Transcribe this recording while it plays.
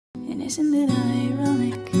Isn't it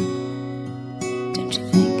ironic? Don't you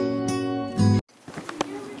think?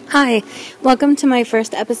 Hi, welcome to my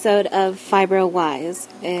first episode of Fibrowise,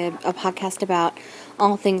 a podcast about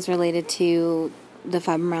all things related to the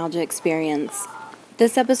fibromyalgia experience.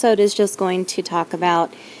 This episode is just going to talk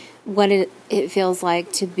about what it feels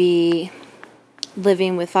like to be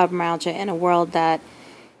living with fibromyalgia in a world that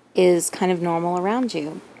is kind of normal around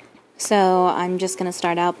you. So I'm just going to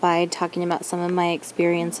start out by talking about some of my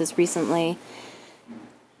experiences recently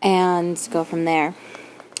and go from there.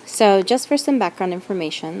 So just for some background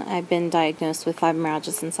information, I've been diagnosed with fibromyalgia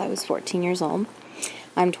since I was 14 years old.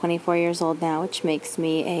 I'm 24 years old now, which makes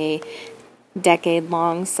me a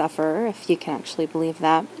decade-long sufferer, if you can actually believe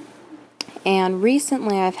that. And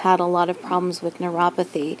recently I've had a lot of problems with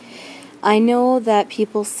neuropathy. I know that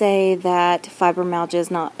people say that fibromyalgia is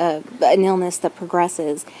not an illness that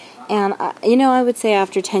progresses. And, I would say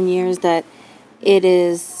after 10 years that it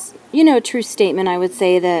is, a true statement. I would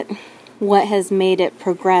say that what has made it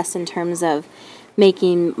progress in terms of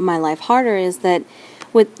making my life harder is that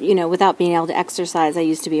without being able to exercise, I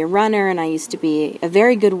used to be a runner and I used to be a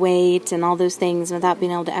very good weight and all those things. Without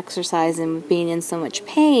being able to exercise and being in so much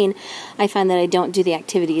pain, I find that I don't do the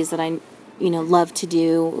activities that I love to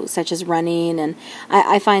do, such as running. And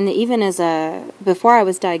I find that before I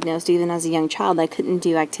was diagnosed, even as a young child, I couldn't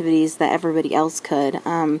do activities that everybody else could.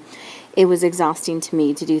 It was exhausting to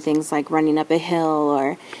me to do things like running up a hill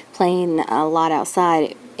or playing a lot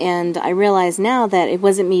outside. And I realize now that it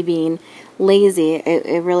wasn't me being lazy,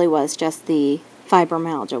 it really was just the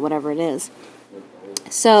fibromyalgia, whatever it is.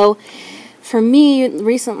 So for me,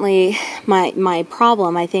 recently, my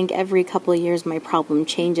problem, I think every couple of years my problem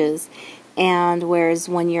changes. And whereas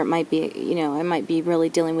 1 year it might be, I might be really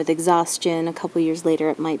dealing with exhaustion. A couple of years later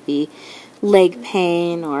it might be leg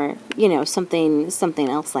pain or, something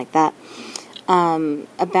else like that.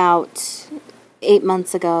 About 8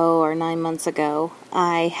 months ago or 9 months ago,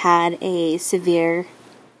 I had a severe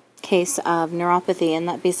case of neuropathy, and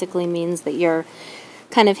that basically means that your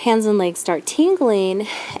kind of hands and legs start tingling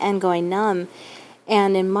and going numb.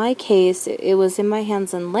 And in my case, it was in my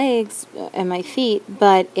hands and legs and my feet,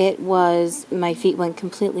 but my feet went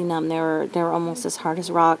completely numb. They were almost as hard as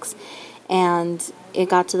rocks. And it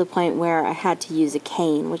got to the point where I had to use a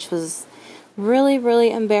cane, which was really,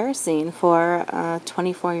 really embarrassing for a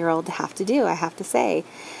 24-year-old to have to do, I have to say.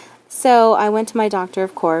 So I went to my doctor,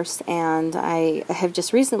 of course, and I have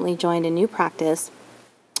just recently joined a new practice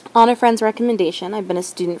on a friend's recommendation. I've been a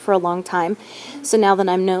student for a long time, so now that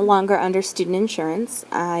I'm no longer under student insurance,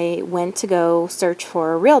 I went to go search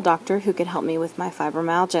for a real doctor who could help me with my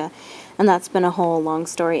fibromyalgia, and that's been a whole long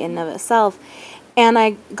story in and of itself. And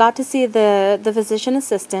I got to see the physician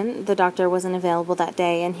assistant. The doctor wasn't available that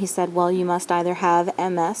day, and he said, well, you must either have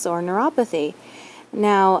MS or neuropathy.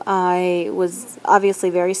 Now, I was obviously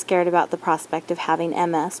very scared about the prospect of having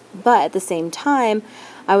MS, but at the same time,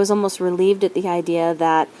 I was almost relieved at the idea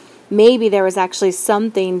that maybe there was actually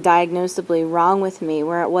something diagnosably wrong with me,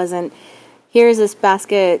 where it wasn't, here's this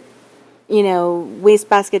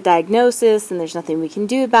wastebasket diagnosis, and there's nothing we can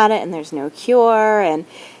do about it, and there's no cure, and,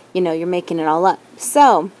 you're making it all up.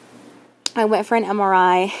 So, I went for an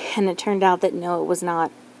MRI, and it turned out that no, it was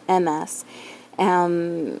not MS.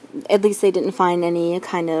 At least they didn't find any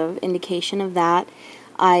kind of indication of that.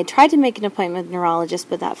 I tried to make an appointment with a neurologist,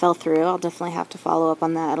 but that fell through. I'll definitely have to follow up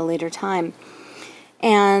on that at a later time.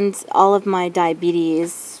 And all of my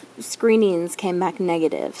diabetes screenings came back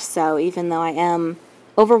negative. So even though I am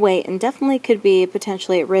overweight and definitely could be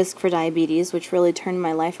potentially at risk for diabetes, which really turned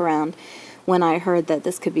my life around when I heard that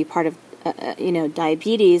this could be part of,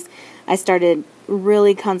 diabetes, I started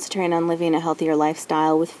really concentrating on living a healthier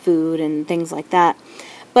lifestyle with food and things like that.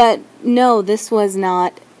 But no, this was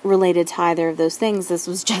not related to either of those things. This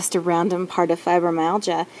was just a random part of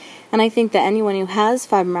fibromyalgia. And I think that anyone who has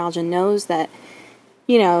fibromyalgia knows that,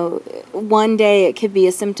 one day it could be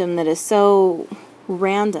a symptom that is so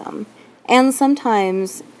random. And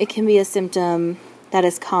sometimes it can be a symptom that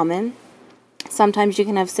is common. Sometimes you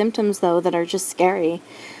can have symptoms, though, that are just scary.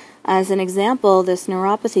 As an example, this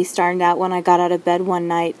neuropathy started out when I got out of bed one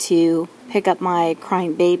night to pick up my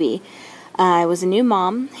crying baby. I was a new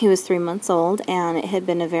mom. He was 3 months old, and it had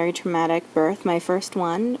been a very traumatic birth. My first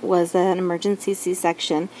one was an emergency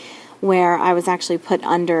C-section where I was actually put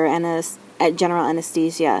under general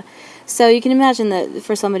anesthesia. So you can imagine that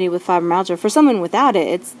for somebody with fibromyalgia, for someone without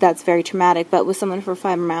it, that's very traumatic. But with someone for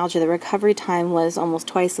fibromyalgia, the recovery time was almost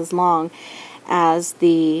twice as long as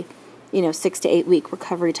the 6 to 8 week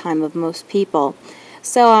recovery time of most people.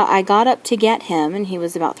 So I got up to get him, and he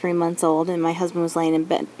was about 3 months old, and my husband was laying in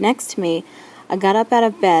bed next to me. I got up out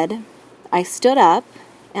of bed, I stood up,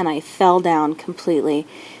 and I fell down completely.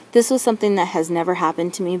 This was something that has never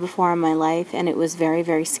happened to me before in my life, and it was very,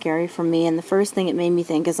 very scary for me. And the first thing it made me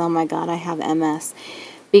think is, oh my God, I have MS.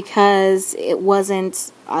 Because it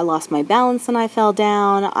wasn't, I lost my balance and I fell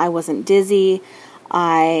down. I wasn't dizzy.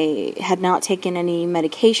 I had not taken any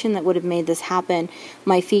medication that would have made this happen.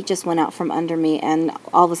 My feet just went out from under me, and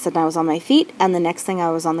all of a sudden I was on my feet, and the next thing I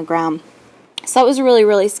was on the ground. So it was really,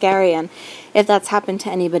 really scary, and if that's happened to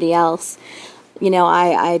anybody else,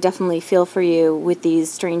 I definitely feel for you with these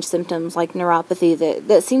strange symptoms like neuropathy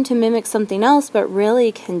that seem to mimic something else, but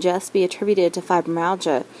really can just be attributed to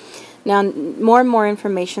fibromyalgia. Now, more and more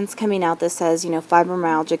information is coming out that says,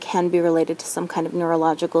 fibromyalgia can be related to some kind of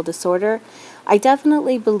neurological disorder. I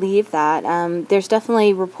definitely believe that. There's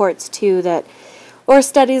definitely reports, too, or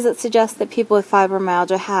studies that suggest that people with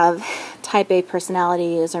fibromyalgia have type A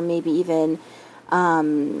personalities, or maybe even,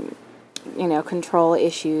 control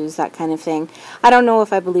issues, that kind of thing. I don't know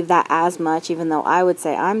if I believe that as much, even though I would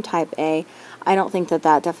say I'm type A. I don't think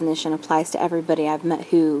that definition applies to everybody I've met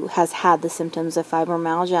who has had the symptoms of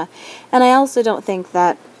fibromyalgia. And I also don't think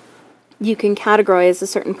that you can categorize a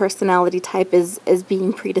certain personality type as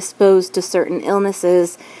being predisposed to certain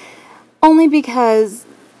illnesses, only because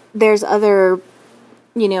there's other,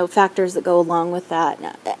 factors that go along with that.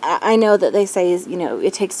 I know that they say,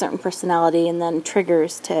 it takes certain personality and then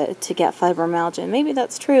triggers to get fibromyalgia. And maybe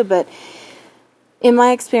that's true, but in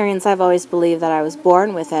my experience, I've always believed that I was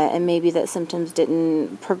born with it, and maybe that symptoms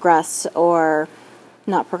didn't progress, or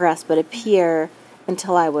not progress, but appear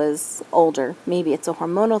until I was older. Maybe it's a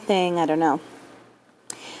hormonal thing, I don't know.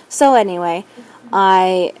 So anyway,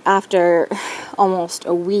 after almost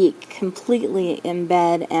a week completely in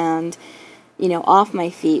bed and, off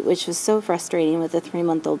my feet, which was so frustrating with a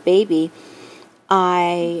 3-month-old baby,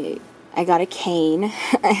 I got a cane,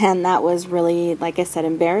 and that was really, like I said,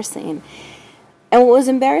 embarrassing. And what was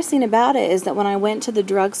embarrassing about it is that when I went to the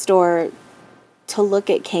drugstore to look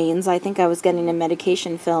at canes, I think I was getting a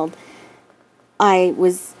medication filled, I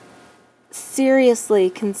was seriously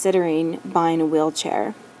considering buying a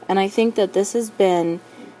wheelchair. And I think that this has been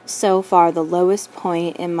so far the lowest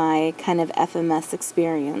point in my kind of FMS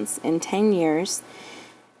experience in 10 years.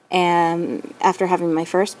 And after having my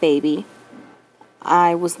first baby,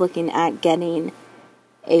 I was looking at getting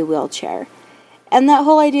a wheelchair. And that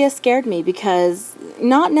whole idea scared me, because,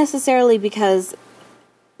 not necessarily because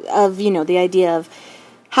of, the idea of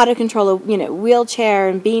how to control a, wheelchair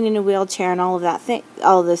and being in a wheelchair and all of that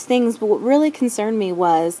all of those things, but what really concerned me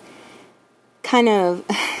was kind of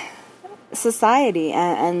society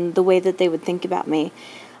and the way that they would think about me.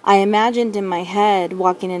 I imagined in my head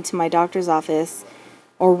walking into my doctor's office,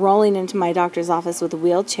 or rolling into my doctor's office with a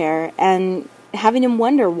wheelchair, and having him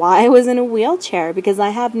wonder why I was in a wheelchair, because I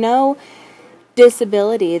have no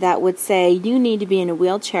disability that would say you need to be in a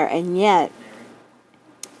wheelchair, and yet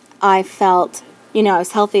I felt, I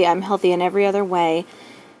was healthy. I'm healthy in every other way.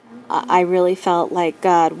 I really felt like,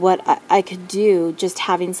 God, what I could do just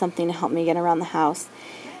having something to help me get around the house.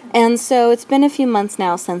 And so it's been a few months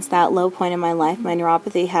now since that low point in my life. My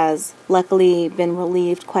neuropathy has luckily been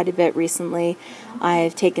relieved quite a bit recently.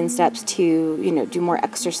 I've taken steps to, do more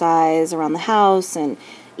exercise around the house and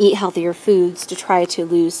eat healthier foods to try to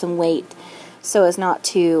lose some weight, so as not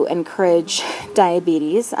to encourage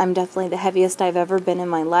diabetes. I'm definitely the heaviest I've ever been in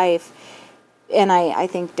my life, and I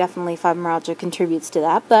think definitely fibromyalgia contributes to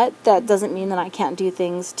that, but that doesn't mean that I can't do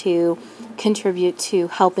things to contribute to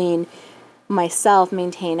helping myself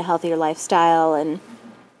maintain a healthier lifestyle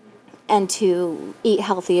and to eat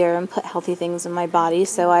healthier and put healthy things in my body.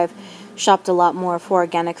 So I've shopped a lot more for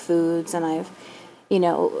organic foods, and I've,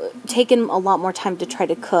 taken a lot more time to try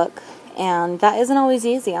to cook. And that isn't always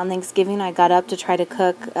easy. On Thanksgiving, I got up to try to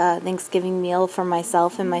cook a Thanksgiving meal for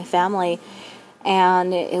myself and my family,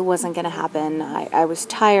 and it wasn't going to happen. I was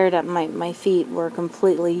tired. My feet were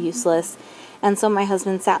completely useless. And so my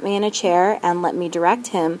husband sat me in a chair and let me direct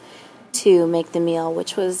him to make the meal,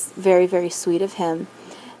 which was very, very sweet of him.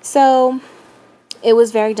 So it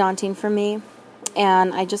was very daunting for me,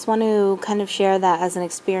 and I just want to kind of share that as an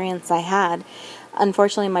experience I had.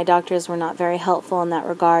 Unfortunately, my doctors were not very helpful in that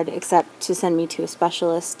regard, except to send me to a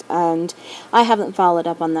specialist, and I haven't followed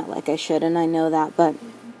up on that like I should, and I know that, but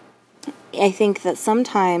I think that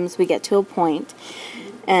sometimes we get to a point,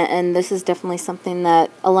 and this is definitely something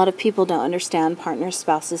that a lot of people don't understand, partners,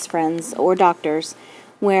 spouses, friends, or doctors,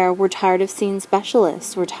 where we're tired of seeing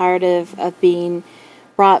specialists. We're tired of being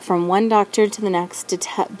brought from one doctor to the next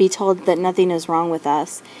to be told that nothing is wrong with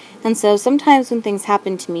us. And so sometimes when things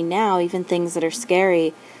happen to me now, even things that are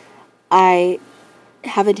scary, I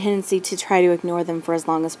have a tendency to try to ignore them for as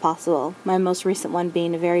long as possible. My most recent one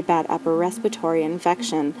being a very bad upper respiratory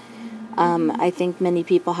infection. I think many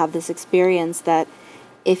people have this experience that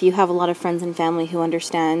if you have a lot of friends and family who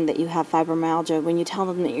understand that you have fibromyalgia, when you tell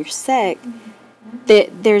them that you're sick,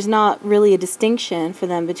 there's not really a distinction for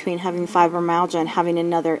them between having fibromyalgia and having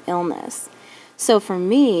another illness. So for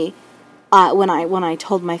me, when I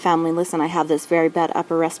told my family, listen, I have this very bad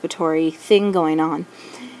upper respiratory thing going on,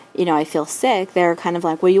 I feel sick, they're kind of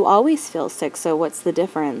like, well, you always feel sick, so what's the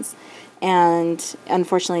difference? And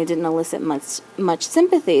unfortunately, it didn't elicit much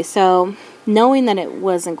sympathy. So knowing that it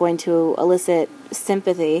wasn't going to elicit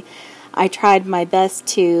sympathy, I tried my best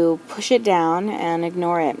to push it down and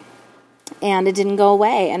ignore it. And it didn't go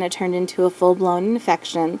away, and it turned into a full-blown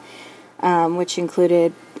infection, which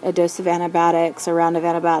included a dose of antibiotics, a round of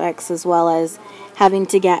antibiotics, as well as having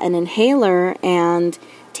to get an inhaler and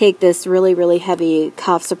take this really, really heavy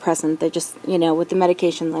cough suppressant that just, with the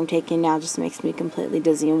medications I'm taking now, just makes me completely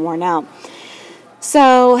dizzy and worn out.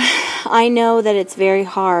 So I know that it's very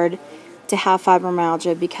hard to have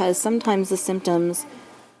fibromyalgia because sometimes the symptoms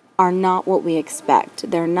are not what we expect.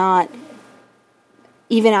 They're not,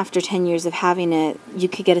 even after 10 years of having it, you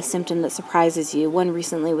could get a symptom that surprises you. One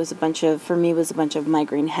recently was a bunch of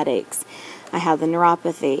migraine headaches. I have the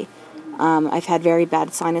neuropathy. I've had very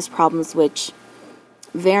bad sinus problems, which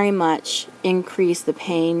very much increase the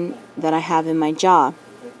pain that I have in my jaw.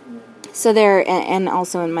 So and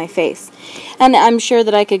also in my face. And I'm sure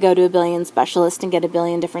that I could go to a billion specialists and get a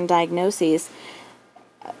billion different diagnoses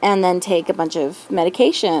and then take a bunch of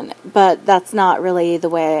medication. But that's not really the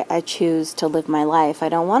way I choose to live my life. I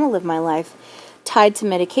don't want to live my life tied to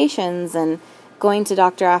medications and going to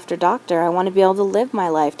doctor after doctor. I want to be able to live my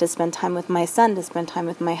life, to spend time with my son, to spend time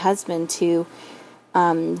with my husband, to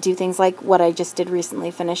do things like what I just did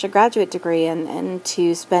recently, finish a graduate degree, and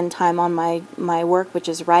to spend time on my work, which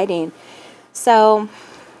is writing. So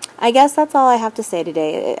I guess that's all I have to say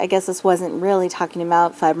today. I guess this wasn't really talking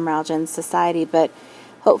about fibromyalgia in society, but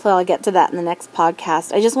hopefully I'll get to that in the next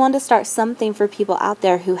podcast. I just wanted to start something for people out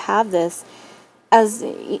there who have this,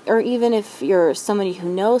 or even if you're somebody who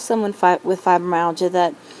knows someone with fibromyalgia,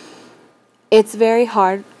 that it's very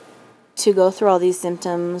hard to go through all these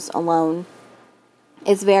symptoms alone.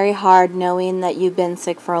 It's very hard knowing that you've been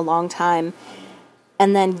sick for a long time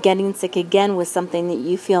and then getting sick again with something that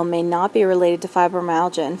you feel may not be related to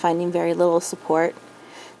fibromyalgia and finding very little support.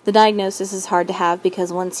 The diagnosis is hard to have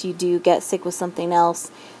because once you do get sick with something else,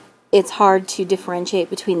 it's hard to differentiate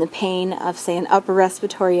between the pain of, say, an upper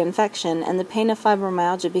respiratory infection and the pain of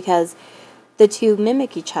fibromyalgia because the two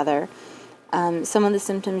mimic each other. Some of the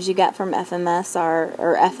symptoms you get from FMS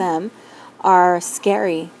or FM are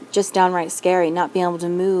scary, just downright scary, not being able to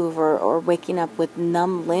move or waking up with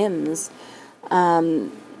numb limbs,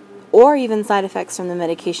 or even side effects from the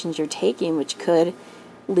medications you're taking, which could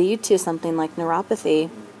lead to something like neuropathy.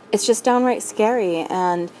 It's just downright scary,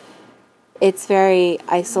 and it's very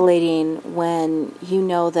isolating when you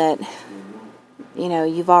know that,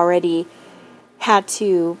 you've already had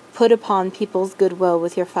to put upon people's goodwill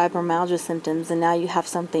with your fibromyalgia symptoms, and now you have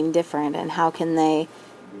something different, and how can they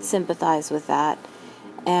sympathize with that?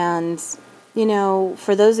 And,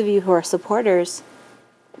 for those of you who are supporters,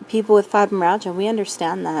 people with fibromyalgia, we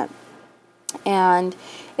understand that. And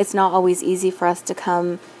it's not always easy for us to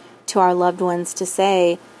come to our loved ones to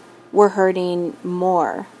say, we're hurting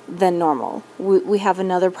more than normal. We have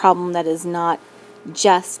another problem that is not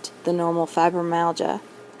just the normal fibromyalgia.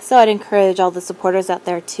 So I'd encourage all the supporters out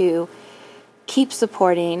there to keep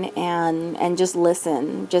supporting and just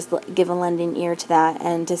listen, just give a lending ear to that,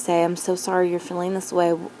 and to say, I'm so sorry you're feeling this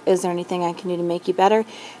way. Is there anything I can do to make you better?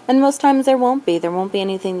 And most times there won't be. There won't be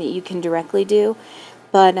anything that you can directly do.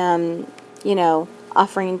 But,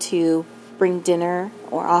 offering to bring dinner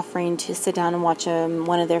or offering to sit down and watch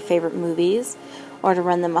one of their favorite movies or to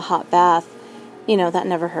run them a hot bath, that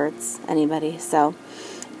never hurts anybody. So,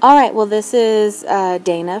 all right, well, this is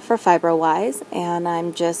Dana for Fibrowise, and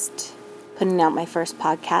I'm just putting out my first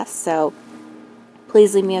podcast, so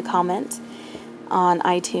please leave me a comment on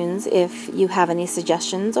iTunes if you have any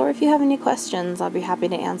suggestions or if you have any questions. I'll be happy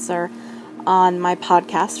to answer on my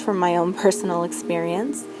podcast from my own personal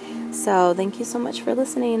experience. So thank you so much for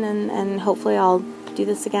listening, and hopefully I'll do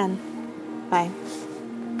this again. Bye.